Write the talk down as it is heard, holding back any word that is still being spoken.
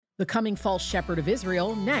The coming false shepherd of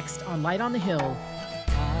Israel, next on Light on the Hill.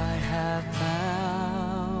 I have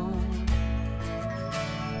found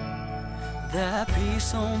that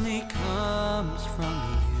peace only comes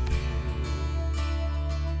from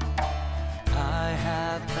you. I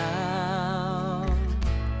have found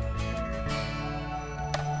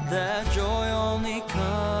that joy only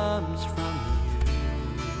comes from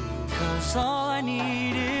you. 'Cause all I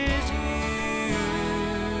need is you.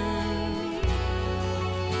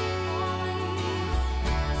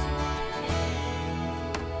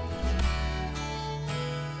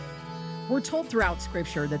 We're told throughout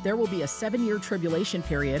Scripture that there will be a 7-year tribulation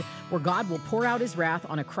period where God will pour out his wrath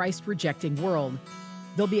on a Christ-rejecting world.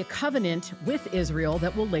 There'll be a covenant with Israel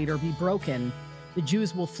that will later be broken. The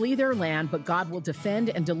Jews will flee their land, but God will defend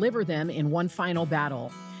and deliver them in one final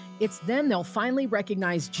battle. It's then they'll finally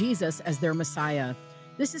recognize Jesus as their Messiah.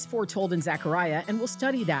 This is foretold in Zechariah, and we'll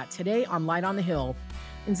study that today on Light on the Hill.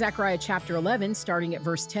 In Zechariah chapter 11, starting at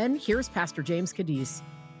verse 10, here's Pastor James Cadiz.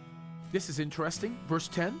 This is interesting. Verse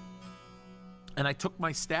 10. And I took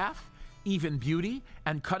my staff, even beauty,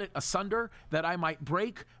 and cut it asunder, that I might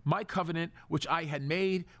break my covenant which I had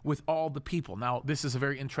made with all the people. Now, this is a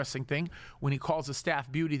very interesting thing. When he calls the staff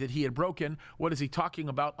beauty that he had broken, what is he talking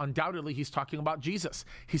about? Undoubtedly, he's talking about Jesus.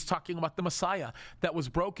 He's talking about the Messiah that was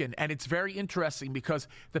broken. And it's very interesting because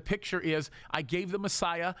the picture is, I gave the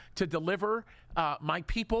Messiah to deliver my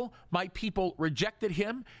people. My people rejected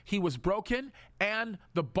him. He was broken. And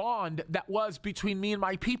the bond that was between me and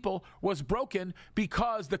my people was broken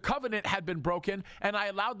because the covenant had been broken, and I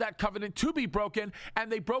allowed that covenant to be broken,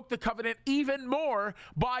 and they broke the covenant even more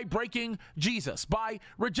by breaking Jesus, by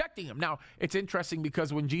rejecting him. Now, it's interesting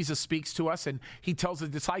because when Jesus speaks to us and he tells the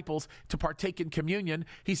disciples to partake in communion,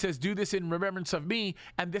 he says, do this in remembrance of me,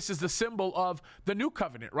 and this is the symbol of the new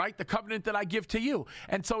covenant, right? The covenant that I give to you.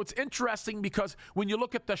 And so it's interesting because when you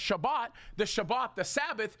look at the Shabbat, the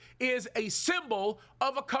Sabbath, is a symbol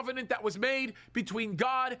of a covenant that was made between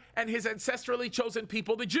God and his ancestrally chosen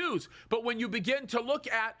people, the Jews. But when you begin to look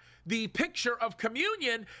at the picture of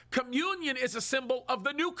communion, communion is a symbol of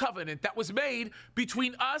the new covenant that was made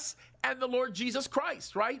between us and the Lord Jesus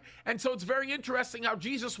Christ, right? And so it's very interesting how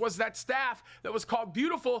Jesus was that staff that was called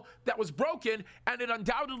beautiful, that was broken, and it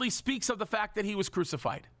undoubtedly speaks of the fact that he was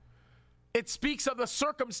crucified. It speaks of the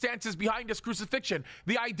circumstances behind his crucifixion.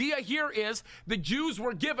 The idea here is the Jews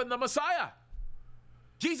were given the Messiah.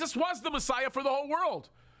 Jesus was the Messiah for the whole world.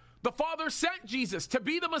 The Father sent Jesus to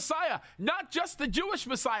be the Messiah, not just the Jewish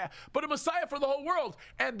Messiah, but a Messiah for the whole world.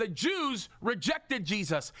 And the Jews rejected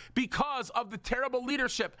Jesus because of the terrible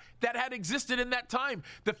leadership that had existed in that time.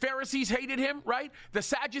 The Pharisees hated him, right? The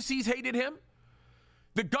Sadducees hated him.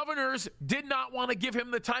 The governors did not want to give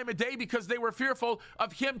him the time of day because they were fearful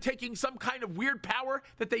of him taking some kind of weird power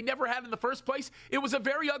that they never had in the first place. It was a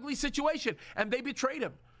very ugly situation, and they betrayed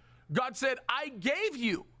him. God said, I gave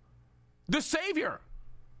you the Savior.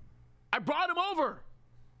 I brought him over.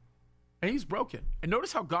 And he's broken. And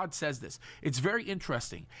notice how God says this. It's very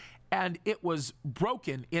interesting. And it was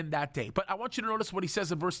broken in that day. But I want you to notice what he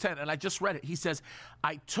says in verse 10. And I just read it. He says,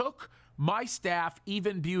 I took my staff,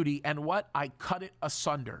 even beauty, and what? I cut it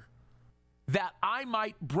asunder, that I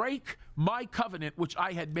might break my covenant which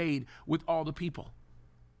I had made with all the people.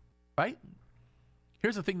 Right?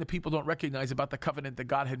 Here's the thing that people don't recognize about the covenant that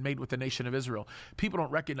God had made with the nation of Israel. People don't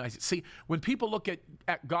recognize it. See, when people look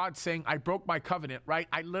at God saying, I broke my covenant, right?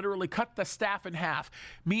 I literally cut the staff in half,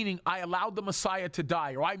 meaning I allowed the Messiah to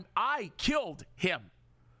die, or I killed him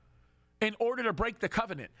in order to break the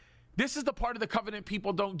covenant. This is the part of the covenant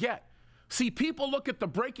people don't get. See, people look at the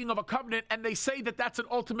breaking of a covenant and they say that that's an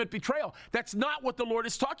ultimate betrayal. That's not what the Lord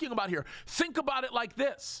is talking about here. Think about it like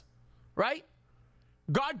this, right?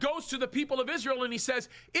 God goes to the people of Israel and he says,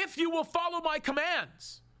 if you will follow my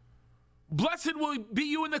commands, blessed will be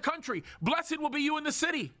you in the country. Blessed will be you in the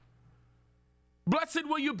city. Blessed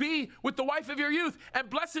will you be with the wife of your youth. And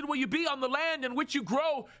blessed will you be on the land in which you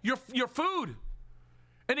grow your food.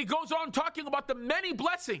 And he goes on talking about the many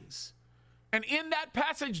blessings. And in that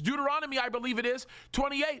passage, Deuteronomy, I believe it is,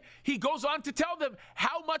 28, he goes on to tell them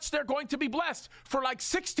how much they're going to be blessed for like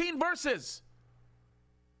 16 verses.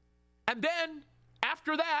 And then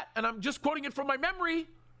after that, and I'm just quoting it from my memory,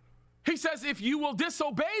 he says, if you will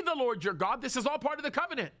disobey the Lord your God, this is all part of the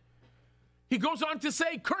covenant. He goes on to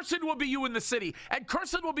say, cursed will be you in the city, and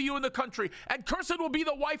cursed will be you in the country, and cursed will be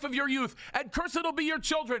the wife of your youth, and cursed will be your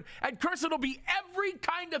children, and cursed will be every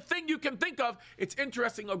kind of thing you can think of. It's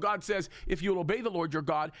interesting how God says, if you will obey the Lord your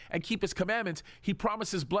God and keep his commandments, he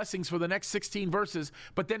promises blessings for the next 16 verses.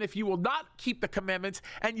 But then if you will not keep the commandments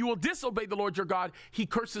and you will disobey the Lord your God, he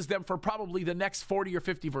curses them for probably the next 40 or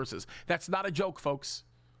 50 verses. That's not a joke, folks.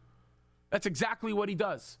 That's exactly what he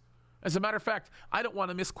does. As a matter of fact, I don't want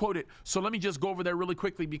to misquote it, so let me just go over there really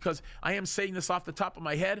quickly, because I am saying this off the top of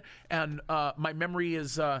my head, and my memory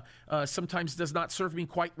is sometimes does not serve me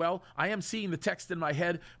quite well. I am seeing the text in my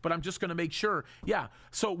head, but I'm just going to make sure. Yeah,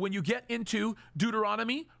 so when you get into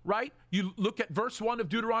Deuteronomy, right, you look at verse 1 of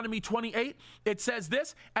Deuteronomy 28, it says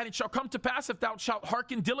this, "And it shall come to pass, if thou shalt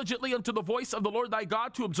hearken diligently unto the voice of the Lord thy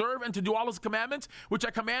God, to observe and to do all his commandments, which I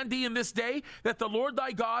command thee in this day, that the Lord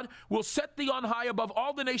thy God will set thee on high above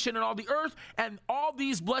all the nation and all the earth, and all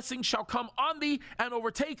these blessings shall come on thee and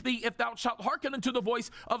overtake thee, if thou shalt hearken unto the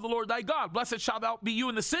voice of the Lord thy God. Blessed shalt thou be you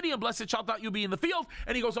in the city, and blessed shalt thou you be in the field."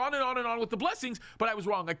 And he goes on and on and on with the blessings, but I was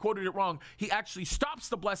wrong. I quoted it wrong. He actually stops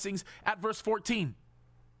the blessings at verse 14.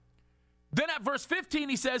 Then at verse 15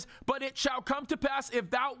 he says, "But it shall come to pass, if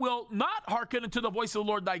thou wilt not hearken unto the voice of the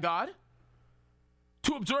Lord thy God,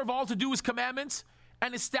 to observe all to do his commandments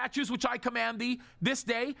and his statutes which I command thee this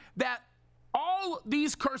day, that all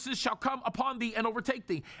these curses shall come upon thee and overtake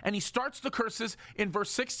thee." And he starts the curses in verse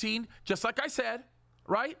 16, just like I said,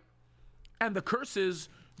 right? And the curses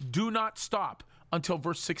do not stop until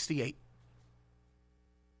verse 68.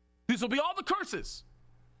 These will be all the curses.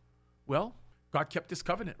 Well, God kept his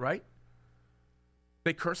covenant, right?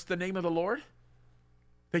 They cursed the name of the Lord.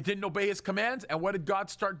 They didn't obey his commands. And what did God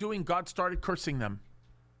start doing? God started cursing them.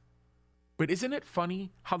 But isn't it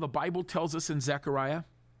funny how the Bible tells us in Zechariah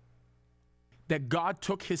that God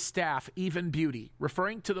took his staff, even beauty,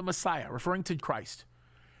 referring to the Messiah, referring to Christ,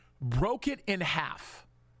 broke it in half.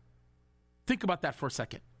 Think about that for a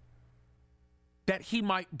second. That he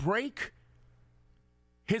might break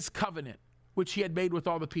his covenant, which he had made with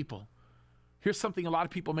all the people. Here's something a lot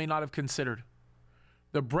of people may not have considered.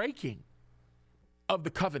 The breaking of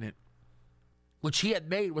the covenant, which he had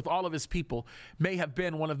made with all of his people, may have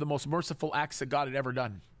been one of the most merciful acts that God had ever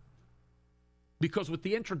done. Because with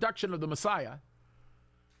the introduction of the Messiah,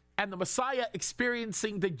 and the Messiah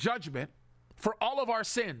experiencing the judgment for all of our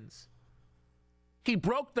sins, he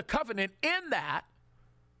broke the covenant in that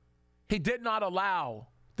he did not allow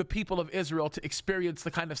the people of Israel to experience the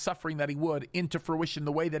kind of suffering that he would into fruition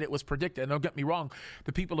the way that it was predicted. And don't get me wrong,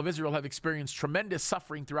 the people of Israel have experienced tremendous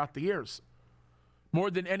suffering throughout the years, more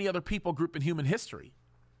than any other people group in human history.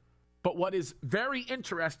 But what is very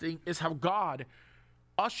interesting is how God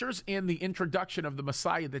ushers in the introduction of the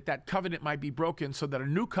Messiah, that covenant might be broken so that a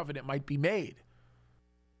new covenant might be made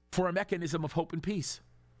for a mechanism of hope and peace.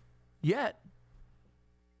 Yet,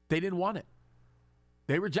 they didn't want it.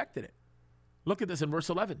 They rejected it. Look at this in verse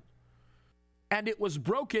 11. "And it was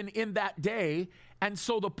broken in that day, and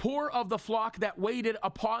so the poor of the flock that waited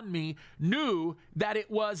upon me knew that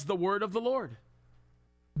it was the word of the Lord."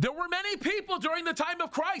 There were many people during the time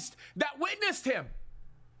of Christ that witnessed him,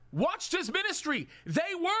 watched his ministry.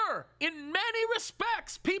 They were, in many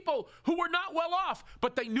respects, people who were not well off,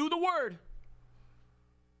 but they knew the word.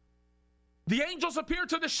 The angels appeared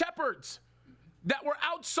to the shepherds that were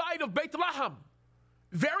outside of Bethlehem.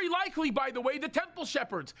 Very likely, by the way, the temple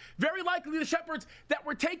shepherds. Very likely the shepherds that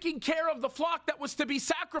were taking care of the flock that was to be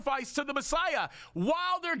sacrificed to the Messiah,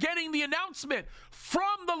 while they're getting the announcement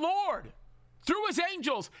from the Lord through his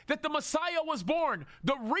angels that the Messiah was born,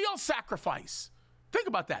 the real sacrifice. Think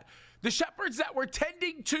about that. The shepherds that were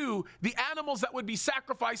tending to the animals that would be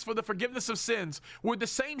sacrificed for the forgiveness of sins were the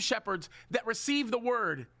same shepherds that received the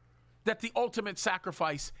word that the ultimate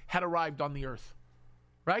sacrifice had arrived on the earth.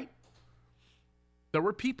 Right? There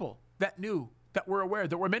were people that knew, that were aware.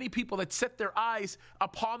 There were many people that set their eyes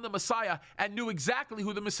upon the Messiah and knew exactly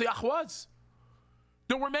who the Messiah was.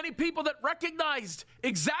 There were many people that recognized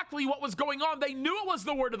exactly what was going on. They knew it was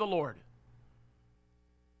the word of the Lord.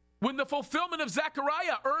 When the fulfillment of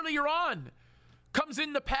Zechariah earlier on comes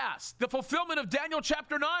into pass, the fulfillment of Daniel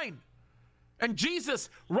chapter 9, and Jesus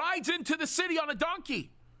rides into the city on a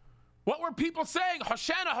donkey, what were people saying?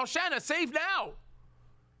 Hosanna, Hosanna, save now.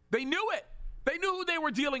 They knew it. They knew who they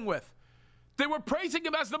were dealing with. They were praising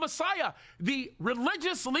him as the Messiah. The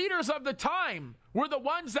religious leaders of the time were the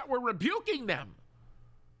ones that were rebuking them,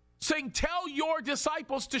 saying, "Tell your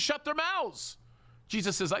disciples to shut their mouths."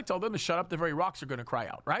 Jesus says, "I tell them to shut up, the very rocks are going to cry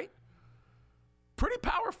out," right? Pretty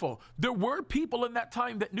powerful. There were people in that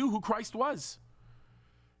time that knew who Christ was.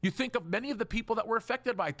 You think of many of the people that were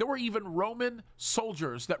affected by it. There were even Roman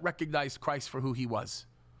soldiers that recognized Christ for who he was,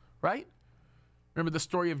 right? Remember the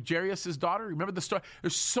story of Jairus' daughter? Remember the story?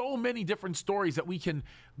 There's so many different stories that we can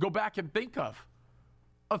go back and think of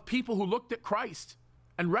people who looked at Christ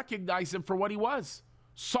and recognized him for what he was,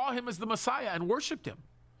 saw him as the Messiah and worshiped him.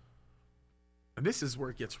 And this is where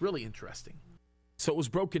it gets really interesting. So it was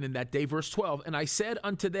broken in that day, verse 12. "And I said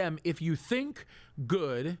unto them, if you think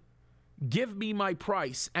good, Give me my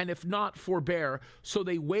price, and if not, forbear. So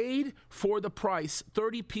they weighed for the price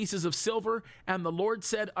 30 pieces of silver, and the Lord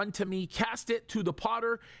said unto me, cast it to the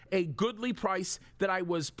potter, a goodly price that I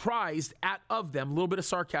was prized at of them. A little bit of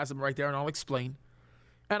sarcasm right there, and I'll explain.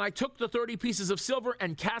 And I took the 30 pieces of silver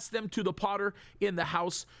and cast them to the potter in the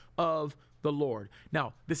house of the Lord.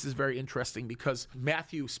 Now, this is very interesting because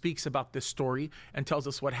Matthew speaks about this story and tells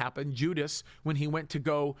us what happened. Judas, when he went to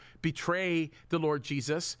go betray the Lord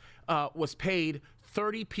Jesus, was paid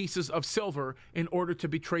 30 pieces of silver in order to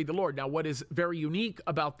betray the Lord. Now, what is very unique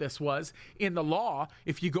about this was, in the law,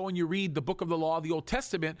 if you go and you read the book of the law, the Old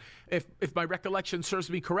Testament, if my recollection serves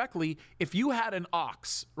me correctly, if you had an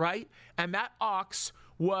ox, right, and that ox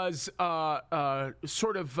was ran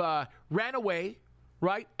away,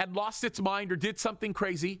 right, and lost its mind or did something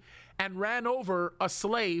crazy and ran over a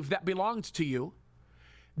slave that belonged to you,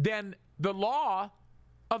 then the law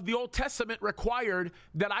of the Old Testament required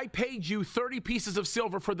that I paid you 30 pieces of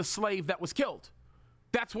silver for the slave that was killed.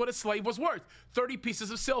 That's what a slave was worth, 30 pieces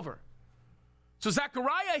of silver. So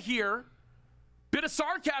Zechariah here, bit of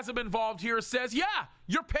sarcasm involved here, says, yeah,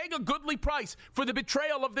 you're paying a goodly price for the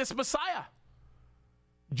betrayal of this Messiah.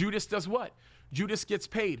 Judas does what? Judas gets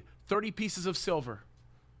paid 30 pieces of silver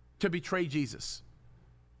to betray Jesus.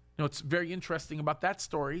 You know, what's very interesting about that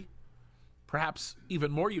story, perhaps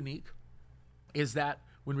even more unique, is that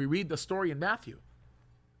when we read the story in Matthew,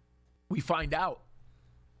 we find out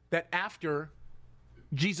that after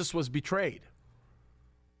Jesus was betrayed,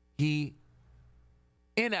 he,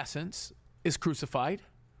 in essence, is crucified.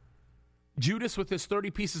 Judas, with his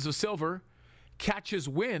 30 pieces of silver, catches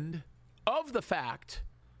wind of the fact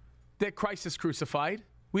that Christ is crucified.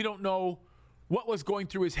 We don't know what was going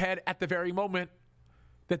through his head at the very moment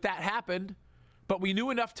that happened, but we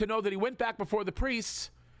knew enough to know that he went back before the priests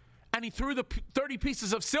and he threw the 30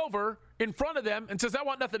 pieces of silver in front of them and says, I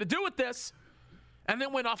want nothing to do with this, and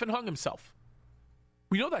then went off and hung himself.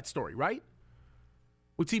 We know that story, right?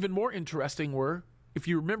 What's even more interesting were, if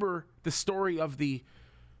you remember the story of the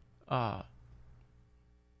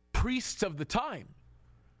priests of the time,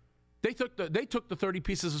 They took the 30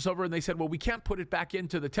 pieces of silver and they said, well, we can't put it back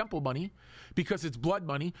into the temple money because it's blood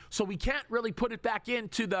money. So we can't really put it back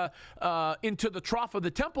into the trough of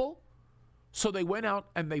the temple. So they went out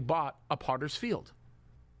and they bought a potter's field.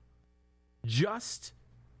 Just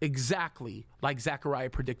exactly like Zechariah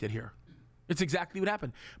predicted here. It's exactly what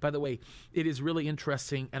happened. By the way, it is really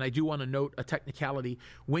interesting, and I do want to note a technicality.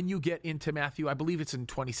 When you get into Matthew, I believe it's in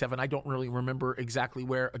 27. I don't really remember exactly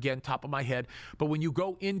where, again, top of my head. But when you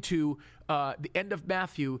go into the end of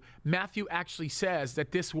Matthew, Matthew actually says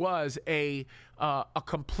that this was a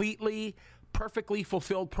completely, perfectly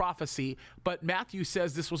fulfilled prophecy. But Matthew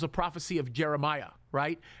says this was a prophecy of Jeremiah,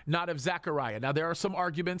 right? Not of Zechariah. Now, there are some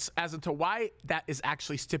arguments as to why that is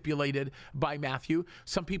actually stipulated by Matthew.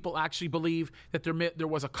 Some people actually believe that there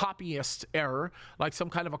was a copyist error, like some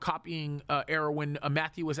kind of a copying error when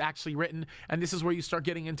Matthew was actually written. And this is where you start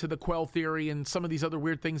getting into the Quell theory and some of these other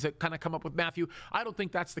weird things that kind of come up with Matthew. I don't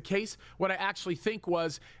think that's the case. What I actually think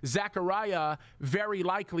was Zechariah very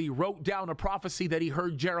likely wrote down a prophecy that he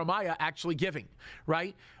heard Jeremiah actually giving,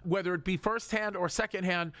 right? Whether it be firsthand or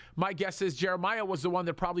secondhand, my guess is Jeremiah was the one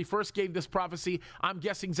that probably first gave this prophecy. I'm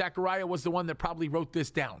guessing Zechariah was the one that probably wrote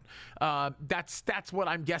this down. That's what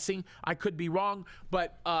I'm guessing. I could be wrong,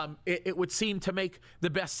 but it would seem to make the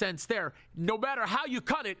best sense there. No matter how you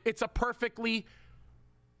cut it, it's a perfectly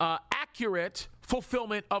accurate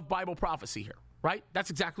fulfillment of Bible prophecy here, right?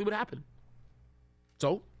 That's exactly what happened.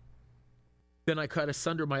 So, then I cut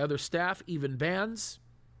asunder my other staff, even bands,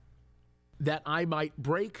 that I might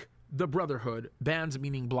break the brotherhood. Bands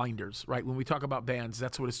meaning blinders, right? When we talk about bands,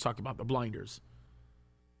 that's what it's talking about, the blinders,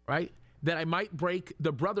 right? That I might break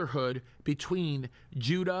the brotherhood between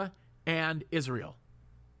Judah and Israel.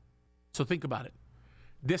 So think about it.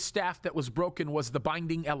 This staff that was broken was the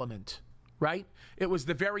binding element, right? It was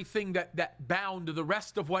the very thing that bound the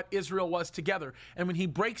rest of what Israel was together. And when he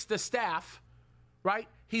breaks the staff, right,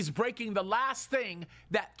 he's breaking the last thing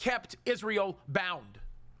that kept Israel bound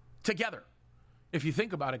together. If you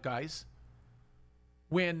think about it, guys,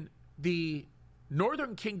 when the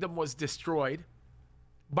northern kingdom was destroyed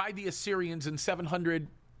by the Assyrians in 700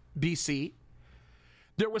 BC,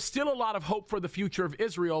 there was still a lot of hope for the future of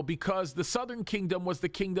Israel because the southern kingdom was the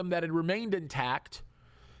kingdom that had remained intact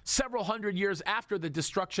several hundred years after the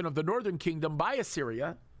destruction of the northern kingdom by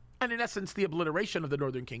Assyria, and in essence, the obliteration of the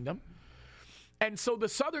northern kingdom. And so the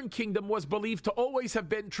southern kingdom was believed to always have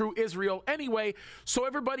been true Israel anyway, so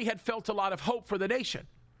everybody had felt a lot of hope for the nation.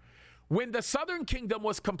 When the southern kingdom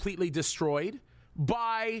was completely destroyed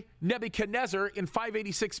by Nebuchadnezzar in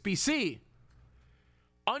 586 BC,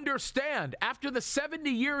 understand, after the 70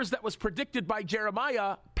 years that was predicted by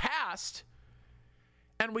Jeremiah passed,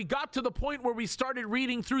 and we got to the point where we started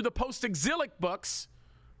reading through the post-exilic books,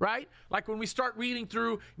 right? Like when we start reading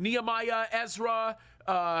through Nehemiah, Ezra,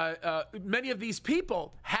 many of these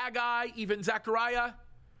people, Haggai, even Zechariah,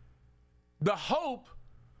 the hope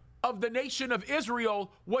of the nation of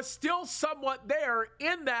Israel was still somewhat there,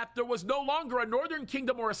 in that there was no longer a northern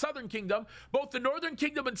kingdom or a southern kingdom. Both the northern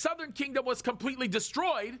kingdom and southern kingdom was completely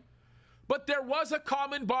destroyed, but there was a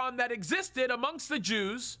common bond that existed amongst the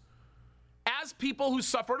Jews as people who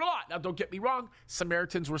suffered a lot. Now, don't get me wrong,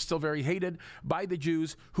 Samaritans were still very hated by the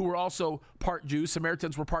Jews, who were also part Jews.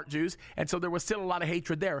 Samaritans were part Jews, and so there was still a lot of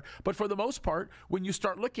hatred there. But for the most part, when you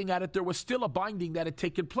start looking at it, there was still a binding that had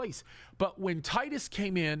taken place. But when Titus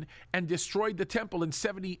came in and destroyed the temple in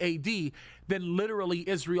 70 AD, then literally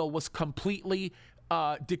Israel was completely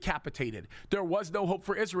decapitated. There was no hope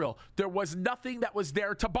for Israel. There was nothing that was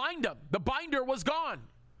there to bind them. The binder was gone.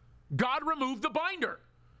 God removed the binder.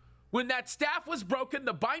 When that staff was broken,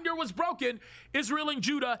 the binder was broken, Israel and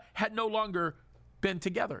Judah had no longer been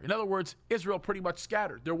together. In other words, Israel pretty much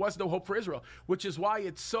scattered. There was no hope for Israel, which is why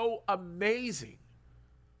it's so amazing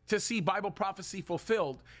to see Bible prophecy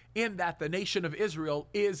fulfilled, in that the nation of Israel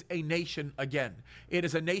is a nation again. It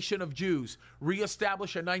is a nation of Jews,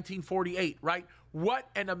 reestablished in 1948, right? What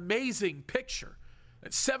an amazing picture.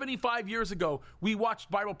 75 years ago, we watched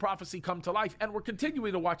Bible prophecy come to life, and we're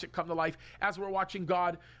continuing to watch it come to life as we're watching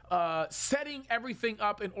God setting everything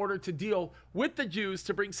up in order to deal with the Jews,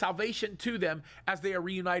 to bring salvation to them as they are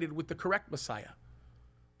reunited with the correct Messiah.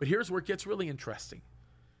 But here's where it gets really interesting.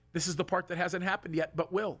 This is the part that hasn't happened yet,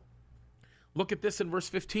 but will. Look at this in verse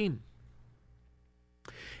 15.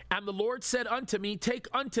 And the Lord said unto me, take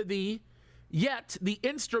unto thee yet the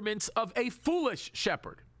instruments of a foolish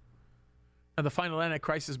shepherd. And the final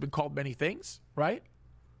Antichrist has been called many things, right?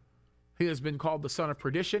 He has been called the son of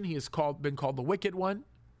perdition. He has been called the wicked one,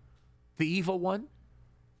 the evil one,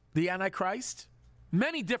 the Antichrist.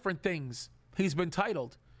 Many different things he's been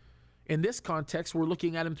titled. In this context, we're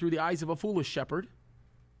looking at him through the eyes of a foolish shepherd.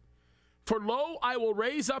 For lo, I will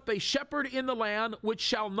raise up a shepherd in the land, which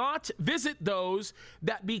shall not visit those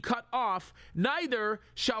that be cut off, neither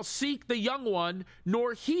shall seek the young one,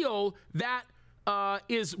 nor heal that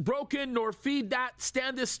is broken, nor feed that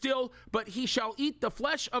standeth still, but he shall eat the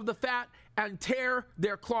flesh of the fat and tear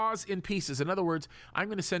their claws in pieces. In other words, I'm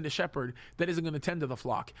going to send a shepherd that isn't going to tend to the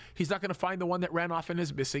flock. He's not going to find the one that ran off and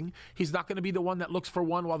is missing. He's not going to be the one that looks for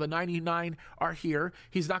one while the 99 are here.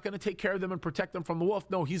 He's not going to take care of them and protect them from the wolf.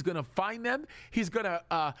 No, he's going to find them. He's going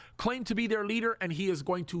to claim to be their leader, and he is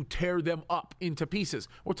going to tear them up into pieces.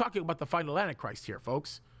 We're talking about the final Antichrist here,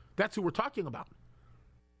 folks. That's who we're talking about.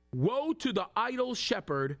 Woe to the idle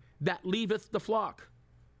shepherd that leaveth the flock.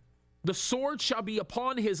 The sword shall be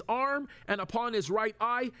upon his arm and upon his right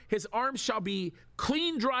eye. His arm shall be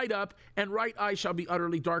clean dried up, and right eye shall be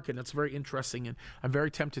utterly darkened. That's very interesting, and I'm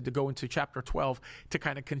very tempted to go into chapter 12 to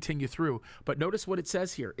kind of continue through. But notice what it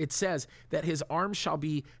says here. It says that his arm shall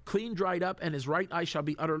be clean dried up, and his right eye shall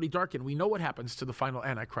be utterly darkened. We know what happens to the final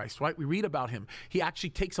Antichrist, right? We read about him. He actually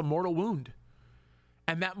takes a mortal wound.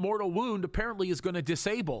 And that mortal wound apparently is going to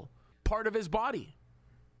disable part of his body.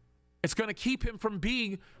 It's going to keep him from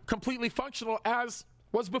being completely functional as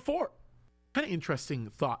was before. Kind of interesting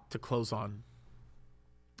thought to close on.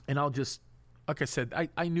 And I'll just, like I said,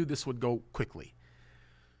 I knew this would go quickly.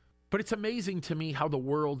 But it's amazing to me how the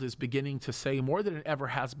world is beginning to say, more than it ever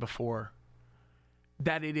has before,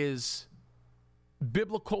 that it is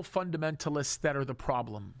biblical fundamentalists that are the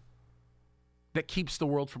problem that keeps the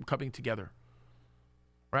world from coming together.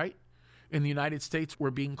 Right? In the United States, we're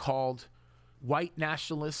being called white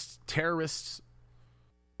nationalists, terrorists.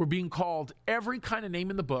 We're being called every kind of name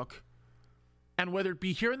in the book. And whether it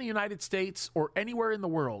be here in the United States or anywhere in the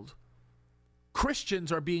world, Christians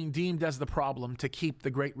are being deemed as the problem to keep the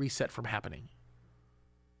Great Reset from happening.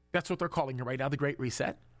 That's what they're calling it right now, the Great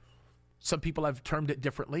Reset. Some people have termed it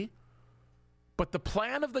differently. But the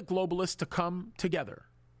plan of the globalists to come together,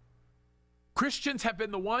 Christians have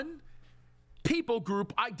been the one people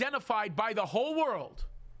group identified by the whole world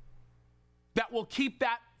that will keep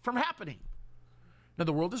that from happening. Now,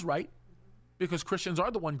 the world is right, because Christians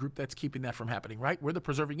are the one group that's keeping that from happening, right? We're the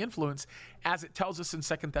preserving influence, as it tells us in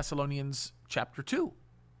 2 Thessalonians chapter 2,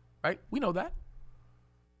 right? We know that.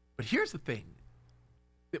 But here's the thing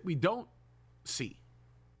that we don't see.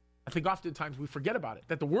 I think oftentimes we forget about it,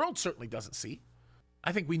 that the world certainly doesn't see.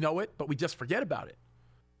 I think we know it, but we just forget about it.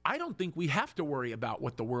 I don't think we have to worry about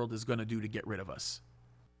what the world is going to do to get rid of us,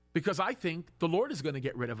 because I think the Lord is going to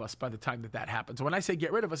get rid of us by the time that happens. When I say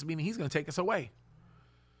get rid of us, meaning he's going to take us away.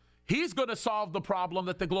 He's going to solve the problem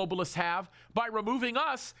that the globalists have by removing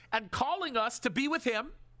us and calling us to be with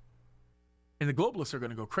him. And the globalists are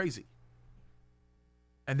going to go crazy.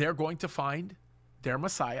 And they're going to find their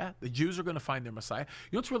Messiah. The Jews are going to find their Messiah.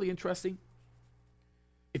 You know what's really interesting?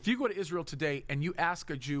 If you go to Israel today and you ask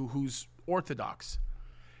a Jew who's Orthodox,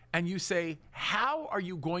 and you say, how are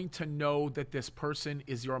you going to know that this person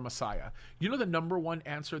is your Messiah? You know the number one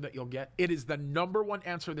answer that you'll get? It is the number one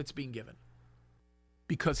answer that's being given.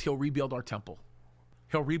 Because he'll rebuild our temple.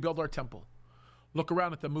 He'll rebuild our temple. Look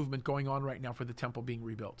around at the movement going on right now for the temple being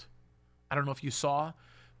rebuilt. I don't know if you saw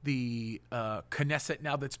the Knesset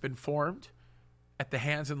now that's been formed at the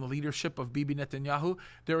hands and the leadership of Bibi Netanyahu.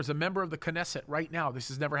 There is a member of the Knesset right now. This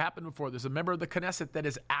has never happened before. There's a member of the Knesset that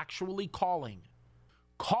is actually calling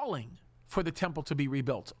for the temple to be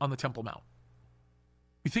rebuilt on the Temple Mount.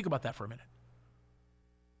 You think about that for a minute.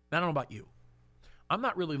 I don't know about you. I'm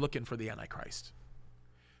not really looking for the Antichrist.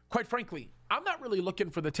 Quite frankly, I'm not really looking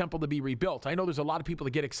for the temple to be rebuilt. I know there's a lot of people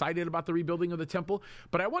that get excited about the rebuilding of the temple,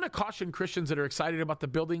 but I want to caution Christians that are excited about the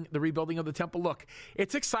rebuilding of the temple. Look,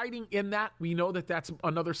 it's exciting in that we know that that's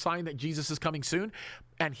another sign that Jesus is coming soon,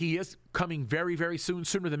 and he is coming very, very soon,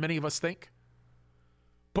 sooner than many of us think.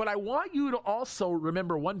 But I want you to also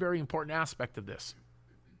remember one very important aspect of this.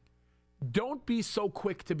 Don't be so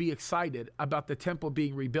quick to be excited about the temple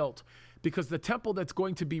being rebuilt, because the temple that's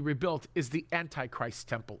going to be rebuilt is the Antichrist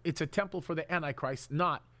temple. It's a temple for the Antichrist,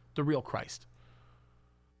 not the real Christ.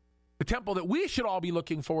 The temple that we should all be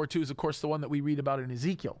looking forward to is, of course, the one that we read about in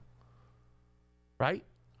Ezekiel, right?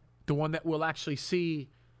 The one that we'll actually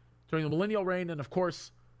see during the millennial reign, and of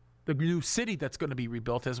course, the new city that's going to be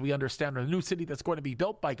rebuilt, as we understand, or the new city that's going to be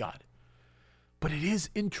built by God. But it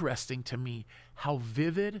is interesting to me how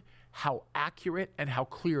vivid, how accurate, and how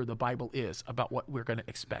clear the Bible is about what we're going to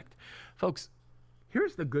expect. Folks,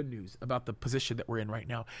 here's the good news about the position that we're in right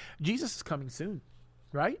now. Jesus is coming soon,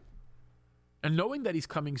 right? And knowing that he's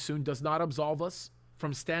coming soon does not absolve us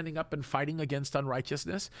from standing up and fighting against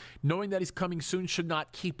unrighteousness. Knowing that he's coming soon should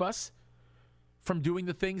not keep us from doing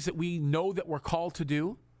the things that we know that we're called to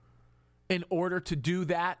do in order to do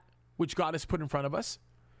that which God has put in front of us.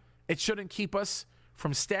 It shouldn't keep us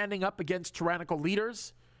from standing up against tyrannical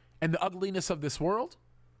leaders and the ugliness of this world,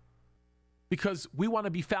 because we want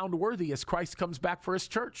to be found worthy as Christ comes back for his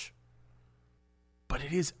church. But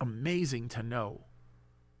it is amazing to know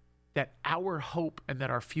that our hope and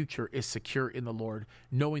that our future is secure in the Lord,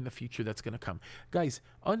 knowing the future that's going to come. Guys,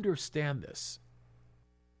 understand this.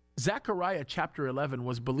 Zechariah chapter 11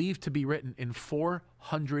 was believed to be written in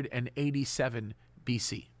 487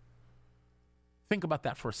 BC. Think about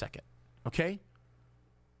that for a second, okay?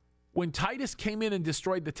 When Titus came in and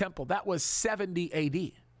destroyed the temple, that was 70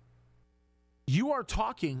 AD. You are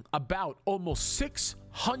talking about almost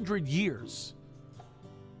 600 years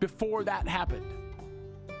before that happened.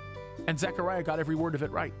 And Zechariah got every word of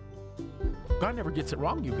it right. God never gets it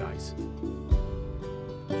wrong, you guys.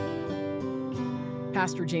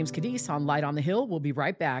 Pastor James Kaddis on Light on the Hill will be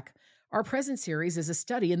right back. Our present series is a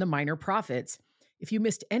study in the Minor Prophets. If you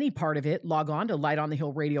missed any part of it, log on to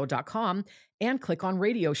lightonthehillradio.com and click on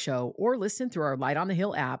Radio Show, or listen through our Light on the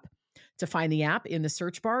Hill app. To find the app in the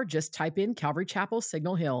search bar, just type in Calvary Chapel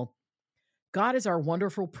Signal Hill. God is our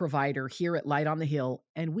wonderful provider here at Light on the Hill,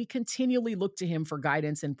 and we continually look to him for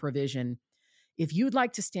guidance and provision. If you'd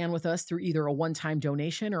like to stand with us through either a one-time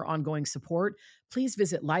donation or ongoing support, please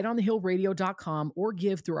visit lightonthehillradio.com or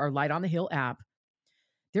give through our Light on the Hill app.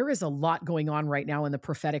 There is a lot going on right now in the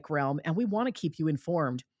prophetic realm, and we want to keep you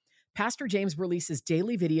informed. Pastor James releases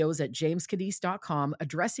daily videos at jameskaddis.com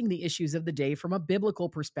addressing the issues of the day from a biblical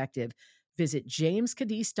perspective. Visit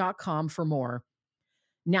jameskaddis.com for more.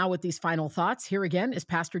 Now with these final thoughts, here again is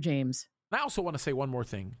Pastor James. I also want to say one more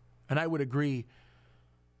thing, and I would agree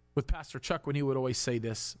with Pastor Chuck when he would always say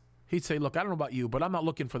this. He'd say, look, I don't know about you, but I'm not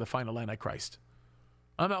looking for the final Antichrist.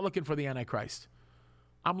 I'm not looking for the Antichrist.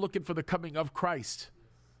 I'm looking for the coming of Christ,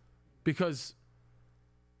 because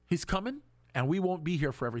he's coming and we won't be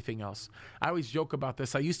here for everything else. I always joke about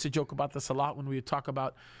this. I used to joke about this a lot when we would talk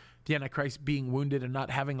about the Antichrist being wounded and not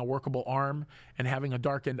having a workable arm and having a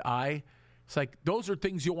darkened eye. It's like, those are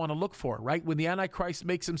things you'll want to look for, right? When the Antichrist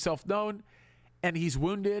makes himself known and he's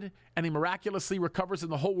wounded and he miraculously recovers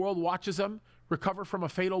and the whole world watches him recover from a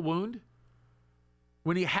fatal wound.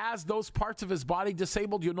 When he has those parts of his body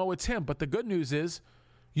disabled, you'll know it's him. But the good news is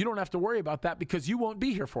you don't have to worry about that, because you won't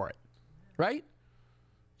be here for it, right?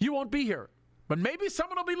 You won't be here. But maybe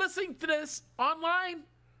someone will be listening to this online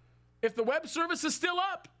if the web service is still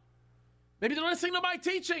up. Maybe they're listening to my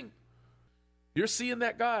teaching. You're seeing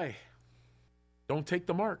that guy. Don't take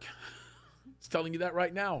the mark. It's telling you that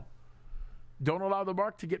right now. Don't allow the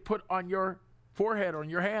mark to get put on your forehead or on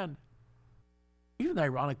your hand. Even the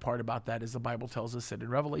ironic part about that is the Bible tells us that in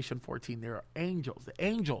Revelation 14, there are angels. The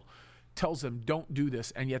angel tells them, don't do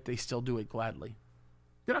this, and yet they still do it gladly.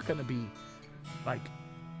 They're not going to be like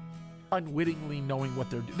unwittingly knowing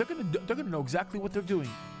what they're doing. They're going to know exactly what they're doing.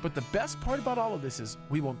 But the best part about all of this is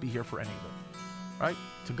we won't be here for any of it. Right?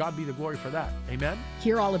 To God be the glory for that. Amen?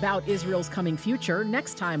 Hear all about Israel's coming future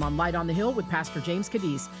next time on Light on the Hill with Pastor James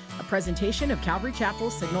Cadiz, a presentation of Calvary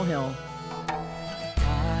Chapel, Signal Hill.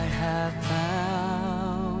 I have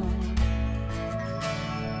found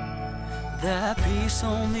that peace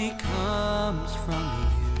only comes from you.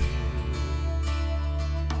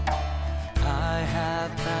 I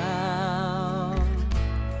have found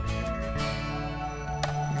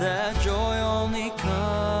that joy only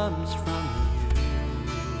comes from you.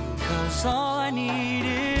 'Cause all I need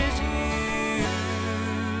is